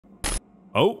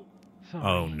Oh. Sorry,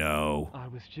 Oh, no. I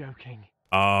was joking.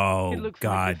 Oh, It looks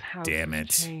God like this house damn has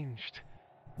it. changed.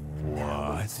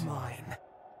 Now What? it's mine.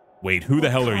 Wait, who the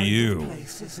hell are What kind of you?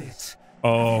 place is it?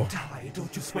 Oh. Have you died or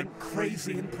just went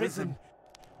crazy in prison?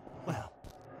 Well,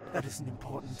 that isn't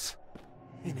important.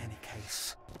 In any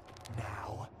case,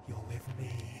 now you're with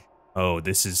me. Oh,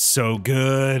 this is so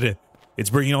good. It's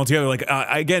bringing it all together. Like,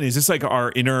 again, is this like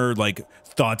our inner, like,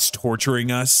 thoughts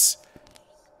torturing us?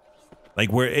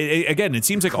 Like, where, again, it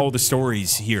seems like all the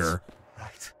stories here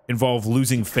involve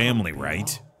losing family,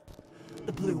 right?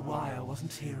 The blue wire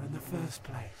wasn't here in the first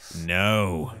place.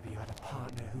 No. Maybe you had a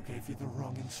partner who gave you the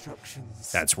wrong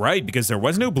instructions. That's right, because there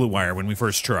was no blue wire when we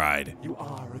first tried. You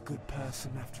are a good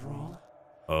person after all.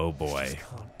 Oh, boy. This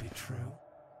can't be true.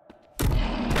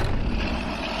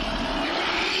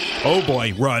 Oh,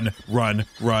 boy. Run, run,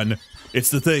 run.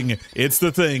 It's the thing. It's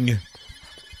the thing.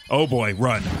 Oh, boy.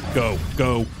 Run. Go,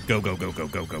 go, go, go, go, go,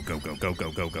 go, go, go, go, go,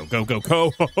 go, go, go, go, go,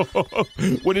 go.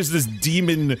 What is this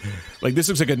demon? Like, this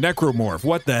looks like a necromorph.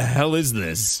 What the hell is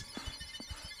this?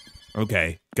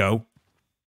 Okay, go.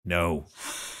 No.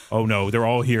 Oh, no, they're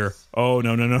all here. Oh,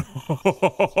 no, no, no.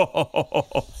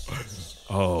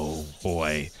 Oh,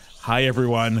 boy. Hi,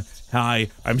 everyone. Hi.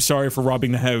 I'm sorry for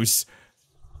robbing the house.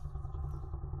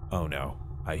 Oh, no.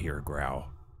 I hear a growl.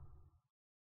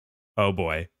 Oh,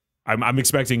 boy. I'm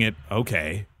expecting it.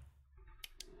 Okay.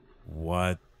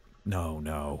 What? No,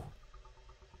 no.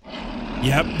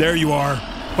 Yep, there you are.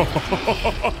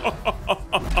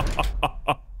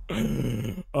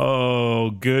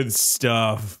 Oh, good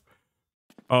stuff.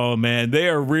 Oh, man, they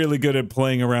are really good at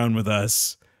playing around with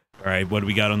us. All right, what do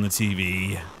we got on the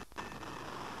TV?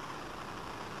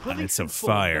 It's a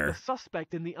fire. The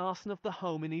suspect in the arson of the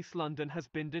home in East London has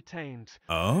been detained.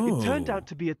 Oh. It turned out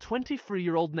to be a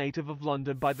 23-year-old native of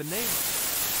London by the name.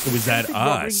 So was that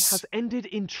robbery us? Has ended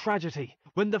in tragedy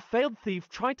when the failed thief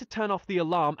tried to turn off the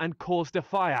alarm and caused a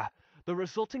fire. The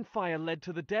resulting fire led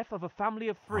to the death of a family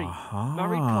of three.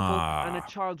 Married couple and a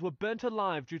child were burnt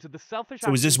alive due to the selfish.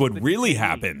 So is this actions of what the really detainee.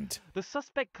 happened? The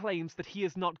suspect claims that he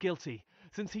is not guilty,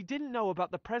 since he didn't know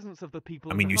about the presence of the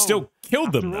people. I mean, in the you home. still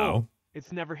killed them, After all, though.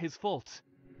 it's never his fault.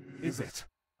 Is it?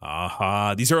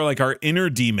 Aha. These are like our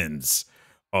inner demons.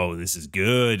 Oh, this is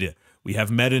good. We have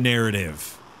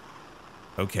meta-narrative.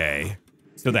 Okay.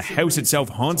 So the house itself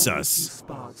haunts us.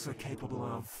 Sparks are capable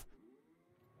of.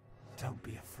 Don't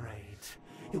be afraid.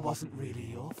 It wasn't really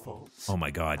your fault. Oh my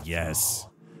god, yes.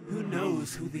 Who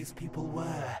knows who these people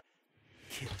were?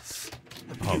 Killers.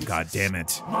 Oh god damn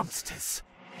it. Monsters.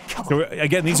 So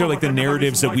again, these are like the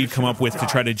narratives that we've come up with to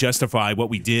try to justify what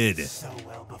we did. So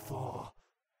well before.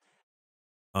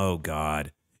 Oh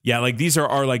god. Yeah, like these are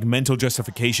our like mental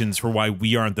justifications for why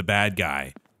we aren't the bad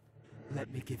guy. Let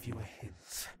me give you a hint.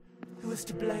 Who is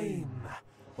to blame?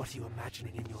 What are you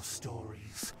imagining in your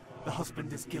stories? The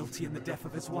husband is guilty in the death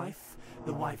of his wife.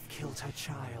 The wife killed her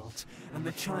child. And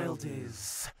the child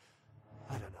is...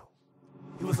 I don't know.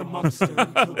 He was a monster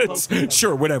and killed both of them.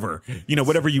 Sure, whatever. You know,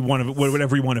 whatever you want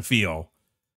to feel.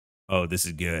 Oh, this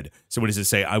is good. So what does it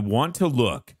say? I want to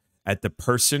look at the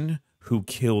person who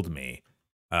killed me.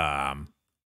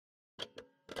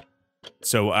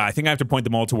 So I think I have to point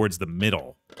them all towards the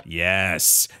middle.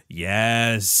 Yes.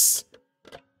 Yes.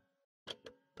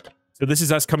 So this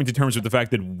is us coming to terms with the fact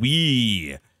that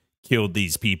we killed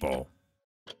these people.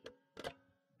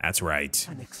 That's right.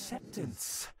 An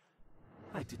acceptance.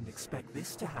 I didn't expect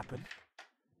this to happen.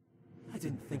 I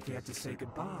didn't think we had to say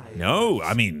goodbye. No,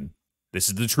 I mean, this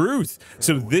is the truth.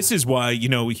 So this is why, you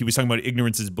know, he was talking about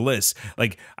ignorance is bliss.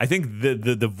 Like, I think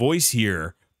the voice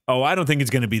here, oh, I don't think it's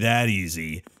going to be that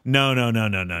easy. No, no, no,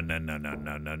 no, no, no, no, no,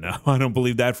 no, no, no. I don't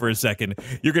believe that for a second.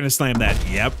 You're going to slam that.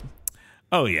 Yep.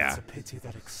 Oh, yeah. It's a pity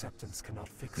that acceptance cannot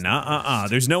fix Nah,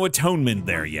 there's no atonement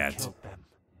there yet. Killed them,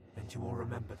 and you will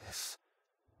remember this.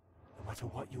 No matter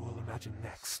what you will imagine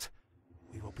next,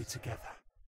 we will be together.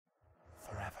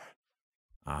 Forever.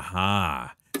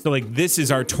 Aha. So, like, this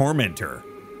is our tormentor.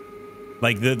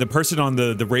 Like, the person on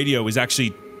the radio is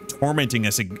actually tormenting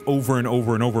us over and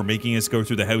over and over, making us go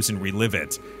through the house and relive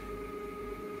it.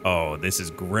 Oh, this is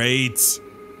great.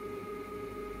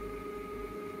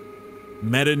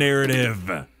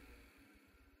 Meta-narrative.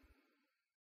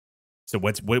 So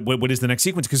what is the next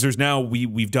sequence? Because there's now,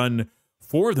 we've done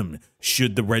 4 of them.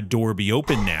 Should the red door be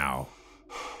open now?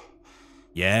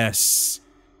 Yes.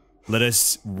 Let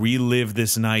us relive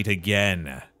this night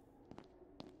again.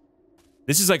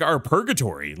 This is like our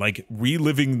purgatory, like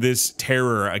reliving this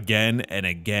terror again and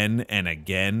again and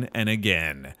again and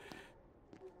again.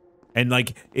 And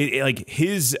like like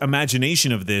his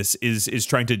imagination of this is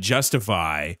trying to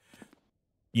justify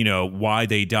you know, why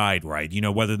they died, right? You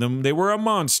know, whether they were a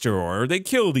monster or they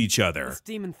killed each other. This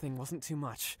demon thing wasn't too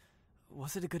much.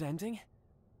 Was it a good ending?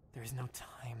 There is no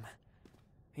time.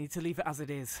 I need to leave it as it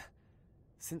is.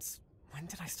 Since when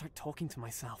did I start talking to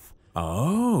myself?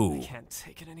 Oh. I can't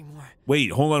take it anymore.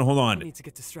 Wait, hold on. I need to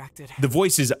get distracted. The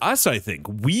voice is us, I think.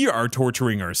 We are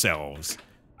torturing ourselves.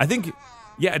 I think,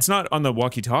 yeah, it's not on the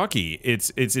walkie-talkie.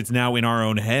 It's now in our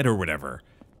own head or whatever.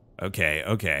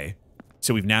 Okay.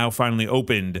 So we've now finally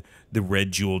opened the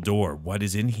red jewel door. What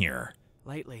is in here?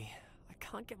 Lately, I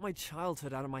can't get my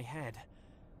childhood out of my head.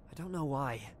 I don't know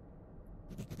why.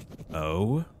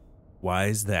 Oh? Why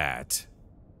is that?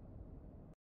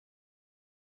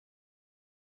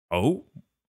 Oh?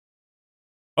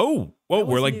 Oh, whoa,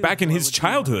 we're like back in his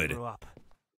childhood.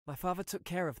 My father took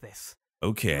care of this.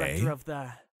 Okay. Director of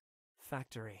the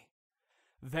factory.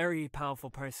 Very powerful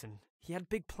person. He had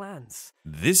big plans.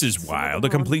 This is wild, a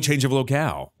complete change of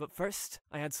locale. But first,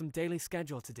 I had some daily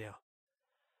schedule to do.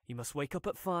 You must wake up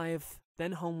at 5,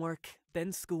 then homework,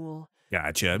 then school.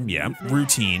 Gotcha, yeah,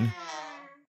 routine.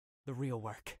 The real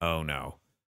work. Oh no.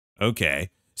 Okay.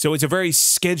 So it's a very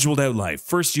scheduled out life.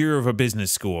 First year of a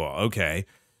business school. Okay.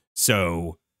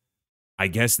 So I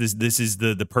guess this is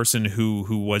the person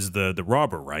who was the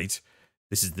robber, right?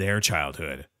 This is their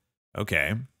childhood.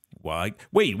 Okay. Well,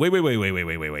 wait.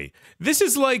 This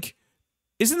is like,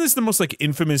 isn't this the most like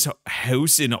infamous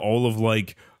house in all of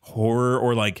like horror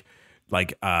or like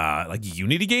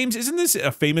Unity games? Isn't this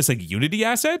a famous like Unity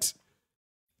asset?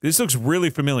 This looks really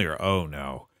familiar. Oh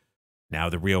no. Now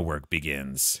the real work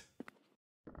begins.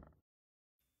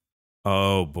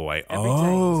 Oh boy. Every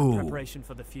day was a preparation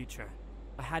for the future.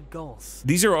 I had goals.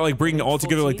 These are all like bringing all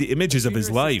together like the images of his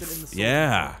life.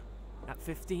 Yeah. At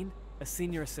 15, a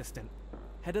senior assistant.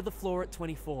 Head of the floor at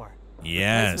 24.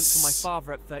 Yes. Replacement for my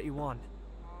father at 31.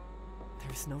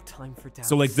 There's no time for doubt.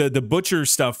 So like the butcher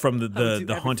stuff from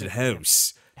the haunted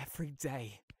house. Every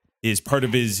day. Is part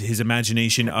of his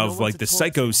imagination of like the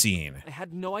psycho scene. I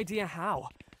had no idea how.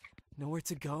 Nowhere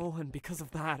to go, and because of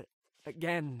that,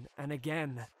 again and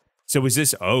again. So is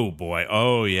this, oh boy,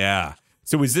 oh yeah.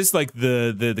 So is this like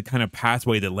the kind of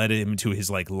pathway that led him to his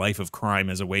like life of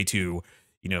crime as a way to,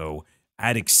 you know,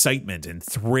 add excitement and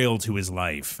thrill to his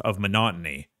life of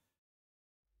monotony?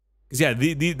 Because yeah,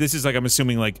 this is like, I'm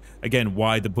assuming like, again,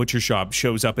 why the butcher shop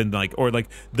shows up in like, or like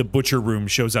the butcher room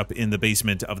shows up in the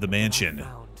basement of the mansion. I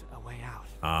found a way out.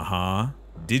 Uh-huh.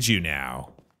 Did you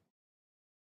now?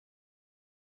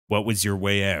 What was your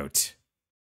way out?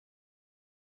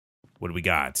 What do we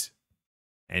got?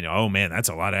 And oh man, that's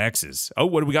a lot of X's. Oh,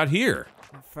 what do we got here?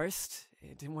 At first,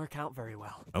 it didn't work out very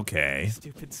well. Okay.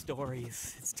 Stupid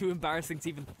stories. It's too embarrassing to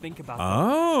even think about them.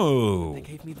 Oh. They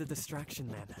gave me the distraction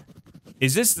then.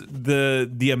 Is this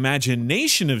the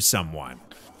imagination of someone?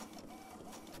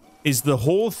 Is the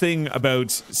whole thing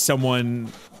about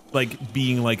someone like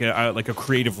being like a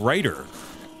creative writer?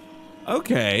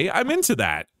 Okay, I'm into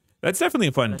that. That's definitely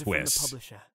a fun twist. From the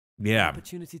publisher. Yeah.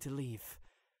 Opportunity to leave.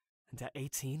 And at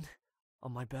 18,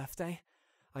 on my birthday,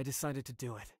 I decided to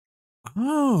do it.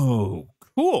 Oh,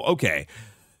 cool. Okay.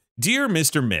 Dear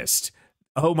Mr. Mist,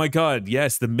 oh my God,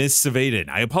 yes, the Mists of Aiden.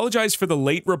 I apologize for the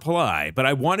late reply, but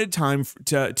I wanted time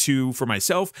for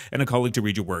myself and a colleague to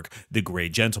read your work, The Grey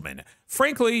Gentleman.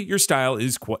 Frankly, your style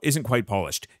isn't quite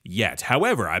polished yet.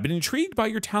 However, I've been intrigued by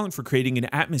your talent for creating an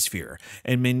atmosphere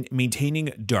and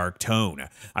maintaining dark tone.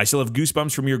 I still have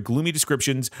goosebumps from your gloomy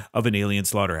descriptions of an alien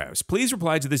slaughterhouse. Please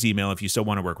reply to this email if you still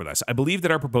want to work with us. I believe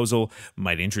that our proposal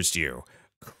might interest you.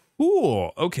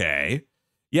 Cool. Okay.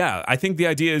 Yeah, I think the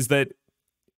idea is that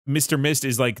Mr. Mist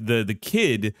is like the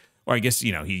kid, or I guess,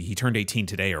 you know, he turned 18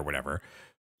 today or whatever.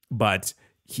 But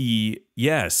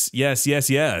yes.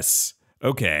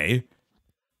 Okay.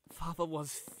 Father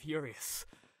was furious.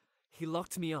 He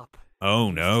locked me up.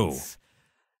 Oh no.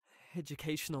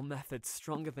 Educational methods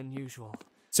stronger than usual.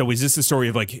 So is this the story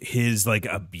of like his like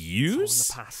It's abuse?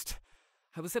 all in the past.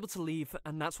 I was able to leave,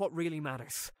 and that's what really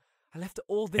matters. I left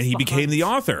all this And he became behind. the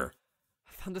author.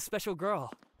 I found a special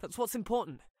girl. That's what's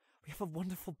important. We have a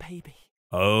wonderful baby.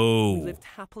 Oh. We lived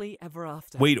happily ever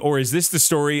after. Wait, or is this the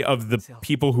story of the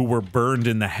people who were burned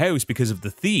in the house because of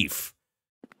the thief?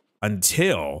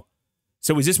 So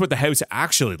is this what the house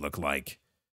actually looked like?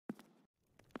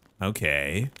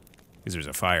 Okay. Because there's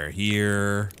a fire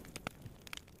here.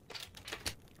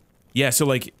 Yeah, so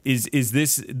like, is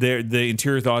this the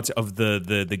interior thoughts of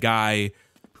the guy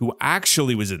who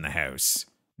actually was in the house?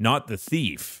 Not the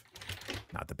thief.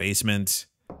 Not the basement.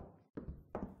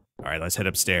 All right, let's head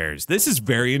upstairs. This is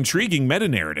very intriguing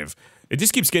meta-narrative. It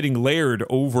just keeps getting layered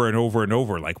over and over and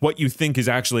over. Like, what you think is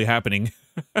actually happening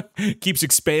keeps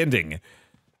expanding.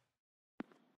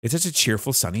 It's such a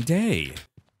cheerful, sunny day.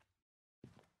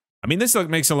 I mean, this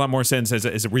makes a lot more sense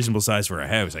as a reasonable size for a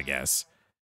house, I guess.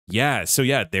 Yeah, so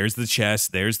yeah, there's the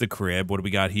chest, there's the crib. What do we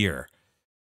got here?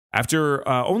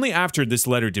 Only after this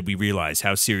letter did we realize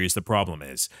how serious the problem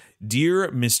is. Dear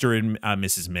Mr. and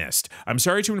Mrs. Mist, I'm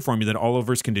sorry to inform you that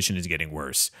Oliver's condition is getting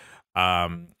worse.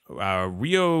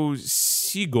 Rio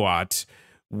Siguat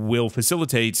will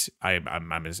facilitate. Rio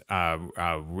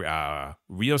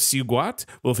Siguat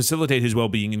will facilitate his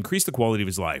well-being, increase the quality of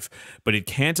his life, but it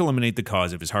can't eliminate the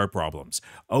cause of his heart problems.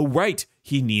 Oh, right,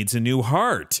 he needs a new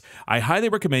heart. I highly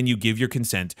recommend you give your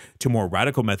consent to more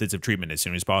radical methods of treatment as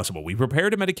soon as possible. We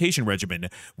prepared a medication regimen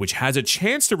which has a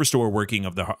chance to restore working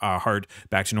of the heart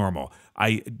back to normal.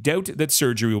 I doubt that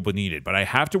surgery will be needed, but I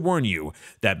have to warn you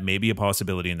that may be a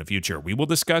possibility in the future. We will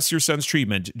discuss your son's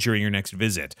treatment during your next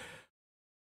visit.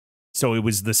 So it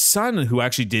was the son who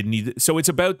actually did need. So it's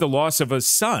about the loss of a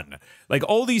son. Like,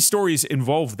 all these stories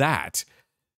involve that.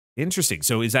 Interesting.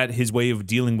 So is that his way of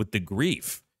dealing with the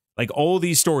grief? Like, all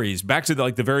these stories, back to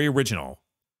the very original.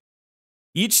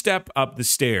 Each step up the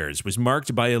stairs was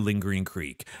marked by a lingering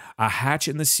creak. A hatch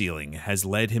in the ceiling has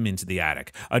led him into the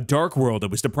attic, a dark world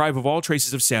that was deprived of all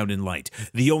traces of sound and light.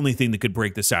 The only thing that could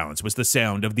break the silence was the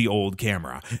sound of the old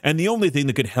camera, and the only thing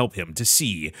that could help him to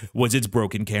see was its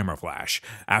broken camera flash.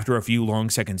 After a few long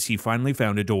seconds, he finally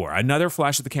found a door. Another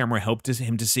flash of the camera helped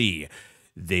him to see.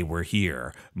 They were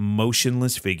here,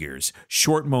 motionless figures,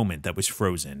 short moment that was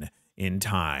frozen in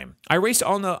time. I erased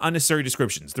all the unnecessary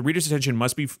descriptions. The reader's attention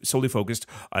must be solely focused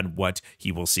on what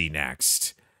he will see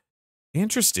next.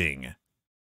 Interesting.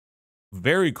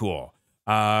 Very cool.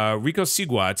 Rico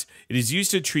Siguat, it is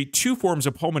used to treat 2 forms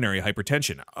of pulmonary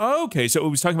hypertension. Okay, so it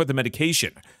was talking about the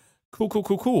medication. Cool, cool,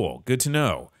 cool, cool. Good to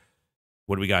know.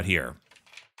 What do we got here?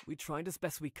 We tried as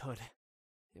best we could.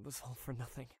 It was all for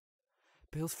nothing.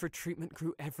 Bills for treatment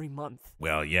grew every month.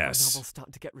 Well, yes. My novel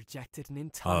started to get rejected, and in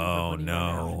time, Oh, the money ran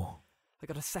out. no. I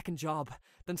got a second job,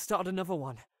 then started another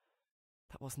one.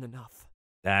 That wasn't enough.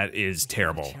 That is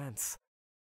terrible. Chance.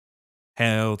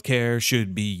 Healthcare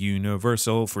should be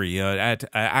universal, free at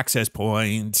access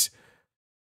points.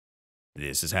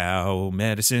 This is how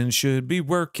medicine should be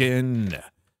working.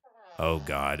 Oh,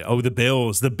 God. Oh, the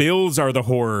bills. The bills are the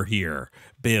horror here.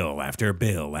 Bill after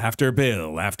bill after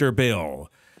bill after bill.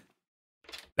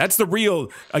 That's the real,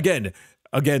 again,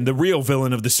 the real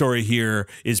villain of the story here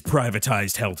is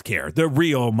privatized healthcare. The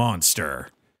real monster.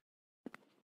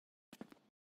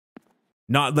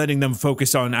 Not letting them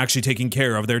focus on actually taking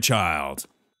care of their child.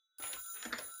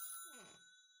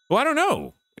 Well, I don't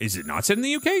know. Is it not set in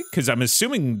the UK? Because I'm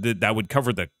assuming that would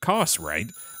cover the cost, right?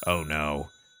 Oh, no.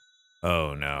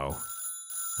 Oh, no.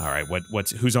 All right,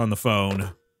 who's on the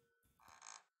phone?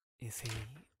 Is he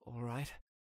all right?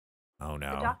 Oh,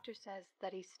 no. The doctor says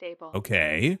that he's stable.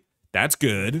 Okay, that's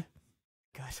good.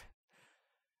 Good.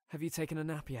 Have you taken a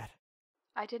nap yet?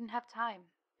 I didn't have time.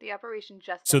 The operation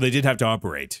just... So they did have to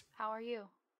operate. How are you?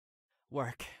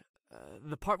 Work.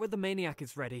 The part where the maniac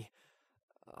is ready.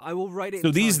 I will write it. So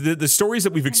in time. the stories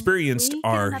that we've experienced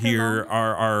are here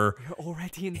are You're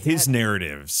already in his debt.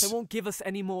 narratives. They won't give us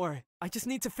any more. I just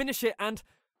need to finish it and...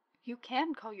 You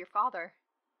can call your father.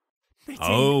 Nadine,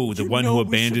 Oh, the you one know who we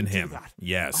abandoned shouldn't do him. that.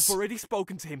 Yes. I've already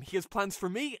spoken to him. He has plans for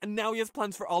me, and now he has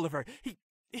plans for Oliver.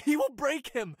 He will break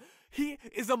him. He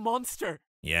is a monster.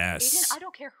 Yes. Aiden, I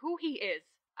don't care who he is.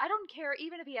 I don't care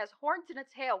even if he has horns in a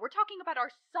tail. We're talking about our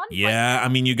son. Yeah, right now. I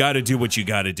mean, you got to do what you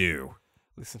got to do.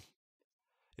 Listen,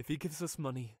 if he gives us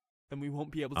money, then we won't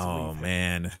be able to Oh, leave him.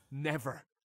 man. Never.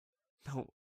 No,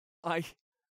 I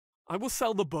will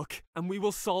sell the book, and we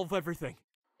will solve everything.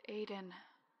 Aiden,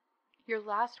 your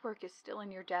last work is still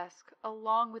in your desk,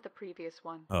 along with the previous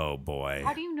one. Oh, boy.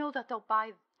 How do you know that they'll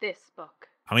buy this book?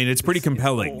 I mean, it's pretty This is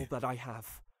compelling. all that I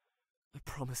have. I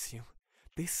promise you.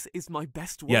 This is my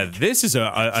best work. Yeah, this is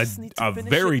I just need to a finish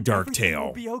very it. dark Everything tale.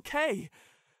 will be okay.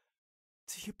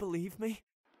 Do you believe me?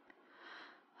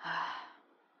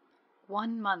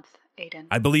 1 month, Aiden.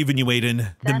 I believe in you, Aiden.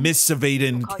 The Then mists of we'll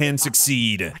Aiden call can your father.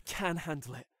 succeed. I can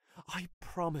handle it. I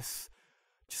promise.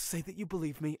 Just say that you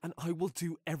believe me, and I will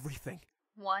do everything.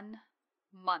 1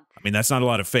 month. I mean, that's not a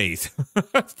lot of faith.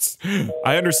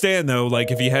 I understand, though,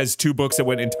 like, if he has 2 books that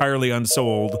went entirely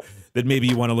unsold, then maybe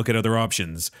you want to look at other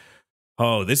options.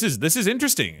 Oh, this is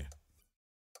interesting.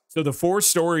 So the 4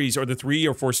 stories, or the 3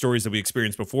 or 4 stories that we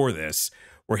experienced before this,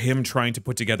 were him trying to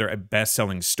put together a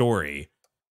best-selling story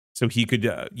so he could,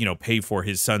 pay for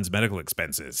his son's medical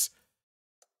expenses.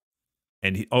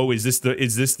 And is this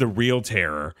the real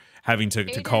terror, having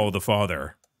to call the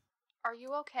father? Are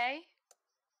you okay?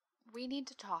 We need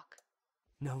to talk.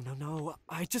 No.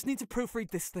 I just need to proofread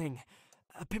this thing.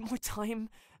 A bit more time.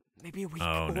 Maybe a week.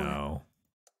 Oh, or... no.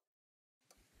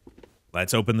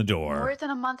 Let's open the door. More than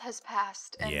a month has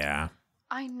passed, and Yeah.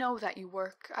 I know that you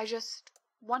work. I just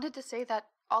wanted to say that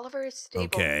Oliver is stable.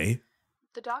 Okay.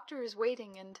 The doctor is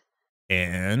waiting,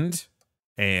 and...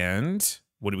 And...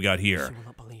 What do we got here? She will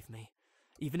not believe me.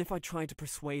 Even if I try to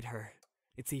persuade her,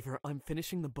 it's either I'm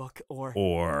finishing the book or...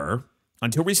 Or...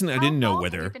 Until recently, I didn't know How long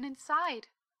whether... have you been inside?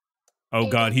 Oh,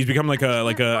 God, Aiden, he's become like I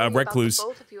a can't worry recluse. about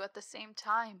the both of you at the same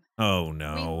time. Oh, We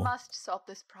no. must solve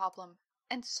this problem,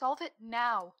 and solve it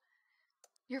now.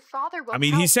 Your father will I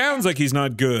mean, he help, sounds and like he's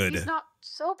not good. he's not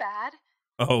so bad.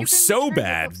 Oh, You can so return the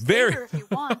bad. books Very... later if you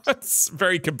want. It's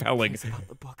very compelling. Cares about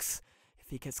the books. If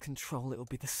he gets control, it will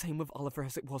be the same with Oliver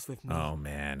as it was with me. Oh,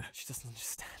 man. She doesn't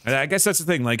understand. I guess that's the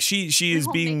thing. Like, she We is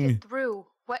will make being it through,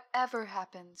 whatever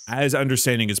happens. as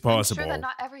understanding as possible. I'm sure that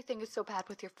not everything is so bad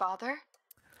with your father.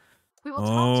 We will talk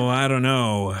to Oh, him. I don't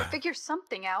know. We'll figure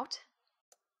something out.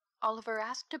 Oliver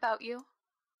asked about you.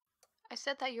 I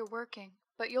said that you're working,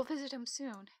 but you'll visit him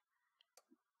soon.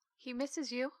 He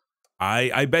misses you.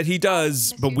 I bet he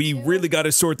does, Miss but you we too. really got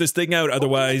to sort this thing out.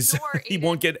 Otherwise, door, he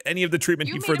won't Aiden. get any of the treatment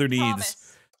You he made further a needs.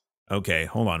 promise. Okay,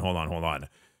 hold on.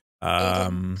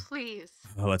 Aiden, please.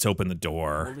 Let's open the We'll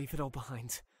door. leave it all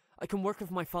behind. I can work with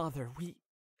my father. We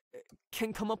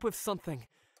can come up with something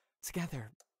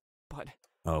together. But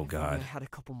Oh, if only God. I had a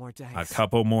couple more days. A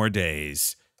couple more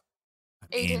days.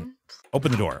 I mean, Aiden,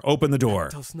 open the door. Open the door.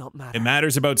 It does not matter. It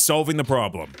matters about solving the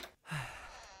problem.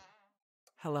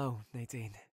 Hello,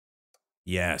 Nadine.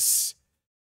 Yes.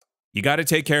 You got to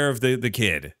take care of the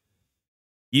kid.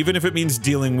 Even if it means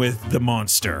dealing with the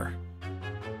monster.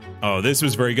 Oh, this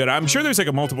was very good. I'm sure there's like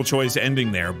a multiple choice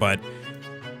ending there, but,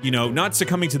 you know, not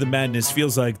succumbing to the madness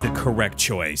feels like the correct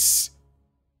choice.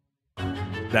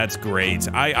 That's great.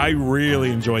 I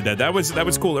really enjoyed that. That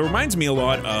was cool. It reminds me a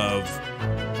lot of,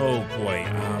 oh boy,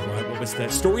 what was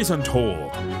that? Stories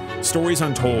Untold. Stories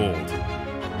Untold.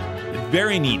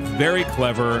 Very neat, very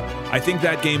clever. I think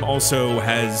that game also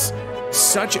has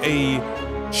such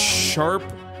a sharp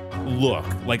look,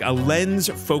 like a lens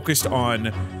focused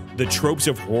on the tropes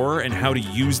of horror and how to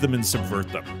use them and subvert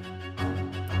them.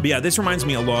 But yeah, this reminds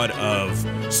me a lot of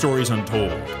Stories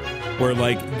Untold, where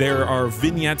like there are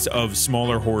vignettes of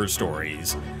smaller horror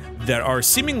stories that are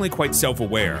seemingly quite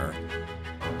self-aware,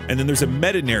 and then there's a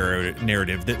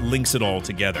meta-narrative that links it all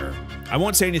together. I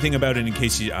won't say anything about it in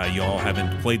case y'all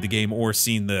haven't played the game or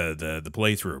seen the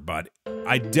playthrough, but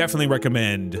I definitely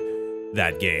recommend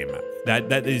that game.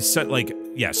 That is like,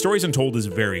 yeah, Stories Untold is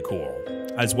very cool.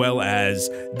 As well as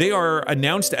they are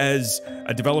announced as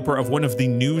a developer of one of the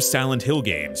new Silent Hill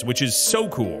games, which is so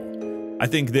cool. I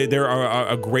think they are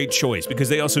a great choice because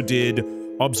they also did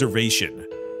Observation,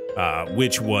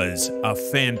 which was a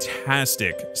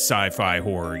fantastic sci-fi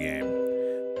horror game.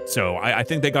 So I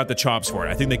think they got the chops for it.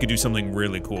 I think they could do something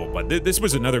really cool. But this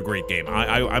was another great game.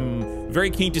 I'm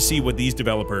very keen to see what these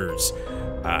developers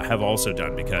have also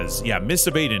done because, yeah, Mists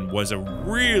of Aiden was a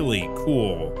really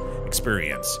cool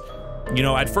experience. You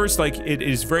know, at first, like, it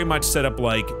is very much set up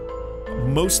like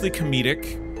mostly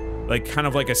comedic, like kind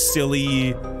of like a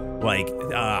silly, like,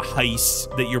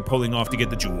 heist that you're pulling off to get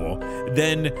the jewel.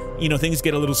 Then, you know, things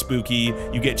get a little spooky.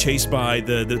 You get chased by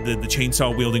the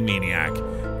chainsaw-wielding maniac.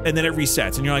 And then it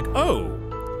resets, and you're like, oh,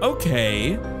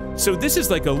 okay. So this is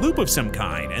like a loop of some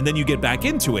kind. And then you get back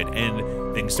into it,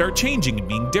 and things start changing and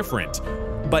being different.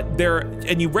 But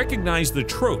and you recognize the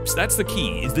tropes. That's the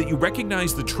key, is that you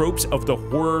recognize the tropes of the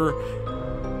horror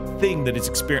thing that it's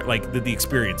that the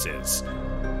experience is.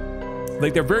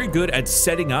 Like, they're very good at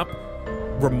setting up,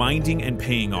 reminding, and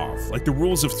paying off. Like the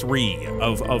rules of three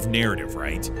of narrative,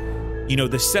 right? You know,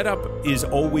 the setup is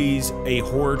always a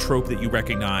horror trope that you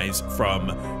recognize from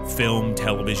film,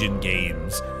 television,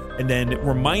 games, and then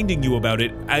reminding you about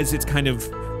it as it's kind of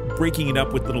breaking it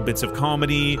up with little bits of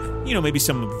comedy, you know, maybe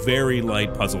some very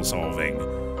light puzzle solving.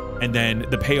 And then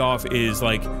the payoff is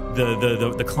like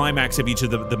the climax of each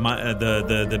of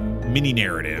the mini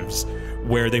narratives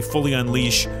where they fully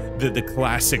unleash the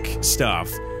classic stuff,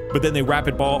 but then they wrap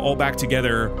it all back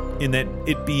together in that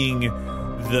it being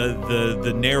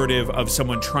the narrative of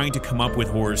someone trying to come up with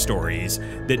horror stories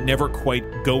that never quite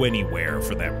go anywhere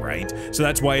for them, right? So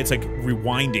that's why it's like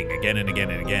rewinding again and again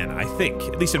and again. I think,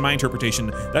 at least in my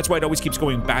interpretation, that's why it always keeps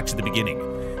going back to the beginning,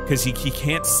 because he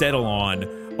can't settle on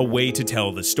a way to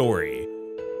tell the story.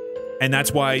 And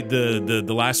that's why the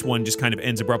last one just kind of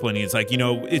ends abruptly, and it's like, you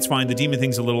know, it's fine, the demon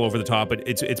thing's a little over the top, but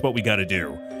it's what we gotta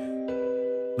do.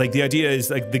 Like, the idea is,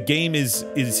 like, the game is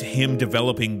him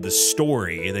developing the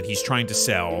story that he's trying to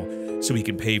sell so he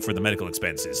can pay for the medical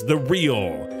expenses. The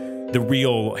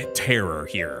real terror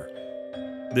here.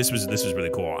 This was really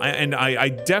cool. I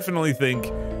definitely think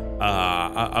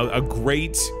a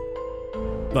great,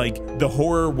 like, the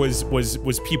horror was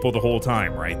people the whole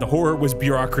time, right? The horror was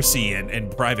bureaucracy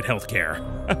and private healthcare.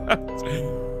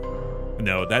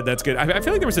 No, that's good. I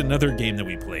feel like there was another game that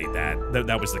we played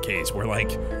that was the case, where like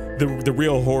the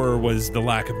real horror was the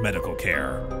lack of medical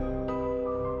care.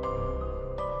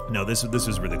 No, this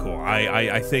was really cool.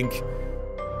 I think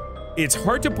it's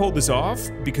hard to pull this off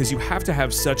because you have to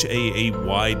have such a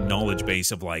wide knowledge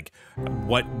base of like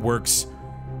what works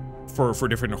for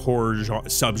different horror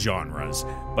subgenres.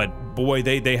 But boy,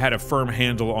 they had a firm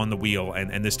handle on the wheel,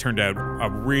 and this turned out a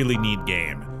really neat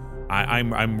game.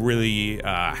 I'm really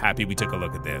happy we took a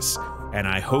look at this, and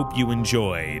I hope you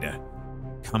enjoyed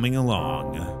coming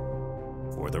along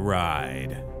for the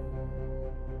ride.